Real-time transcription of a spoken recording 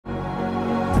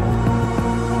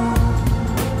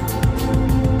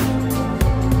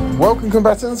Welcome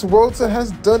combatants, Walter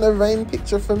has done a rain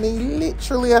picture for me.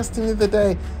 Literally asked him the other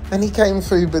day and he came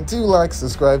through. But do like,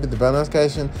 subscribe, hit the bell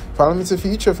notification, follow me to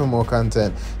future for more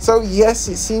content. So yes,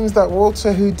 it seems that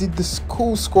Walter, who did the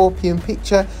cool scorpion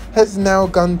picture, has now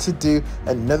gone to do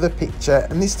another picture,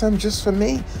 and this time just for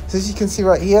me. So as you can see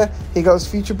right here, here goes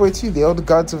Future Boy 2. The older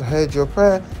gods have heard your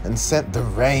prayer and sent the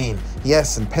rain.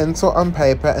 Yes, and pencil on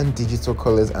paper and digital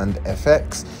colors and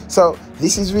effects. So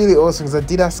this is really awesome because I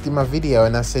did ask in my video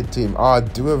and I said to him, oh,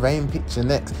 do a rain picture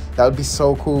next. That would be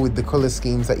so cool with the color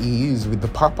schemes that you use with the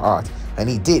pop art. And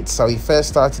he did. So he first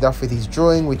started off with his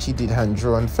drawing, which he did hand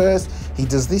drawn first. He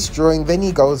does this drawing, then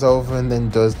he goes over and then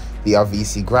does the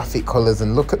obviously graphic colors,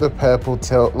 and look at the purple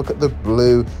tilt, look at the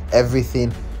blue,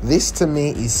 everything. This to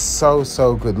me is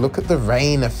so good. Look at the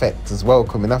rain effect as well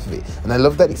coming off of it, and I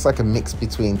love that it's like a mix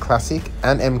between classic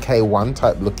and MK1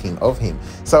 type looking of him.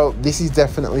 So this is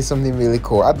definitely something really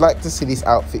cool. I'd like to see this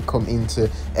outfit come into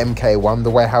MK1. The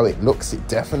way how it looks, it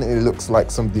definitely looks like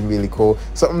something really cool,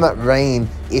 something that Rain,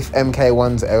 if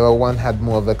MK1's Era 1 had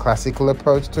more of a classical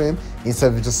approach to him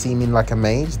instead of just seeming like a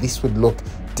mage, this would look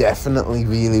definitely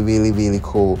really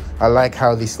cool. I like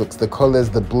how this looks, the colors,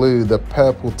 the blue, the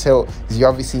purple tilt, because you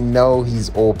obviously know he's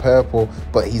all purple,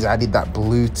 but he's added that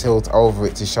blue tilt over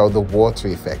it to show the water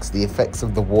effects, the effects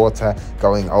of the water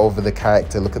going over the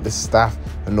character. Look at the staff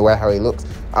and the way how he looks.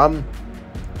 I'm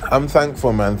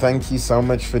thankful, man. Thank you so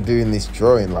much for doing this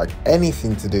drawing. Like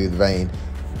anything to do with Rain,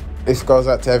 this goes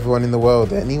out to everyone in the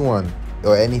world, anyone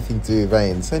or anything to do with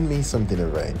Rain, send me something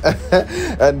of Rain.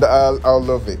 And I'll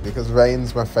love it, because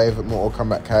Rain's my favorite Mortal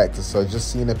Kombat character. So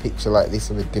just seeing a picture like this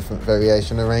of a different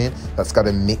variation of Rain that's got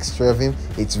a mixture of him,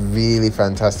 it's really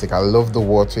fantastic. I love the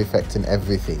water effect and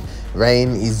everything. Rain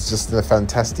is just a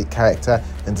fantastic character,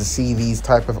 and to see these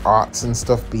type of arts and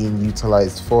stuff being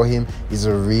utilized for him is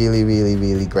a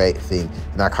really great thing,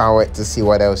 and I can't wait to see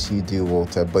what else you do,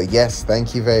 Walter. But yes,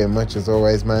 thank you very much as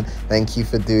always, man. Thank you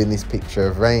for doing this picture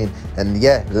of Rain. And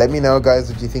yeah, let me know,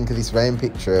 guys, what you think of this Rain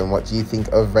picture, and what do you think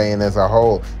of Rain as a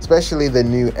whole, especially the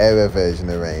new era version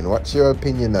of Rain. What's your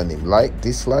opinion on him? Like,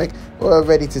 dislike, or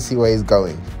ready to see where he's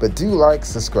going? But do like,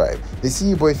 subscribe. This is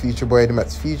your boy Future Boy, the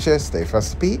Matt's Future. Stay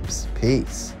fast, peeps.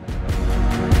 Peace.